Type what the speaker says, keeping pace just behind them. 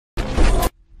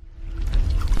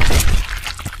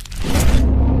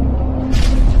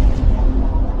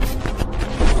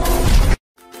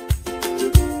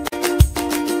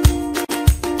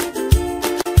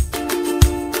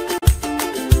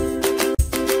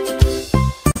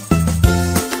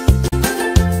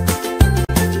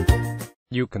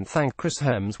you can thank Chris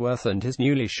Hemsworth and his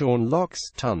newly shorn locks.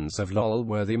 Tons of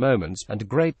LOL-worthy moments, and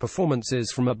great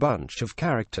performances from a bunch of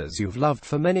characters you've loved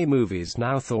for many movies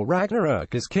now. Thor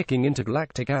Ragnarok is kicking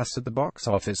intergalactic ass at the box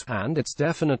office, and it's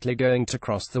definitely going to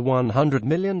cross the $100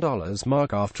 million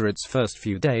mark after its first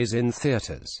few days in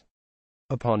theaters.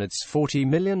 Upon its $40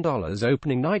 million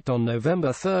opening night on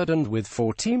November 3rd, and with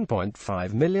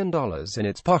 $14.5 million in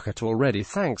its pocket already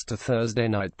thanks to Thursday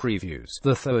night previews,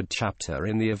 the third chapter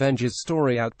in the Avengers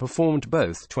story outperformed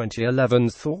both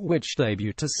 2011's Thor, which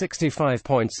debuted to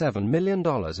 $65.7 million, and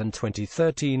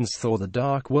 2013's Thor: The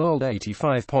Dark World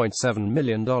 $85.7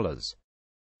 million.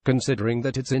 Considering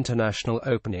that its international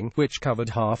opening, which covered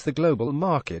half the global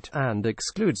market, and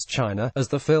excludes China, as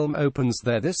the film opens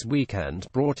there this weekend,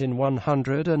 brought in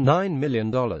 $109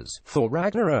 million, Thor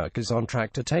Ragnarok is on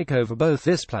track to take over both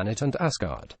this planet and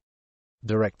Asgard.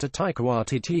 Director Taika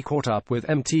Waititi caught up with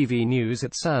MTV News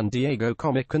at San Diego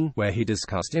Comic-Con, where he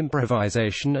discussed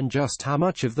improvisation and just how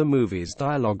much of the movie's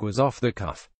dialogue was off the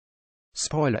cuff.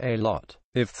 Spoiler alert.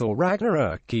 If Thor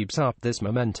Ragnarok keeps up this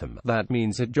momentum, that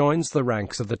means it joins the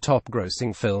ranks of the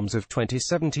top-grossing films of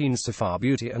 2017 so far: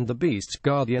 Beauty and the Beast,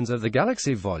 Guardians of the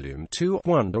Galaxy Volume 2,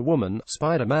 Wonder Woman,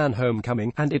 Spider-Man: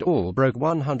 Homecoming, and it all broke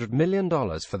 $100 million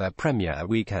for their premiere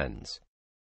weekends.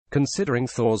 Considering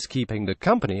Thor's keeping the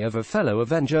company of a fellow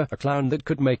Avenger, a clown that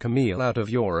could make a meal out of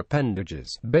your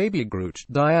appendages, Baby Groot,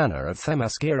 Diana of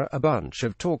Themyscira, a bunch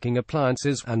of talking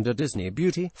appliances, and a Disney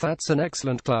beauty, that's an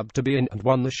excellent club to be in, and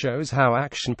one that shows how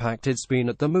action-packed it's been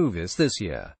at the movies this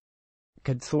year.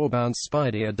 Could Thor bounce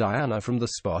Spidey or Diana from the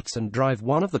spots and drive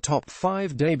one of the top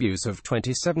 5 debuts of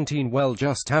 2017? Well,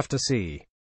 just have to see.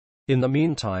 In the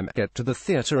meantime, get to the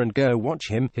theater and go watch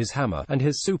him, his hammer, and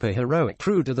his superheroic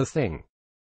crew do the thing.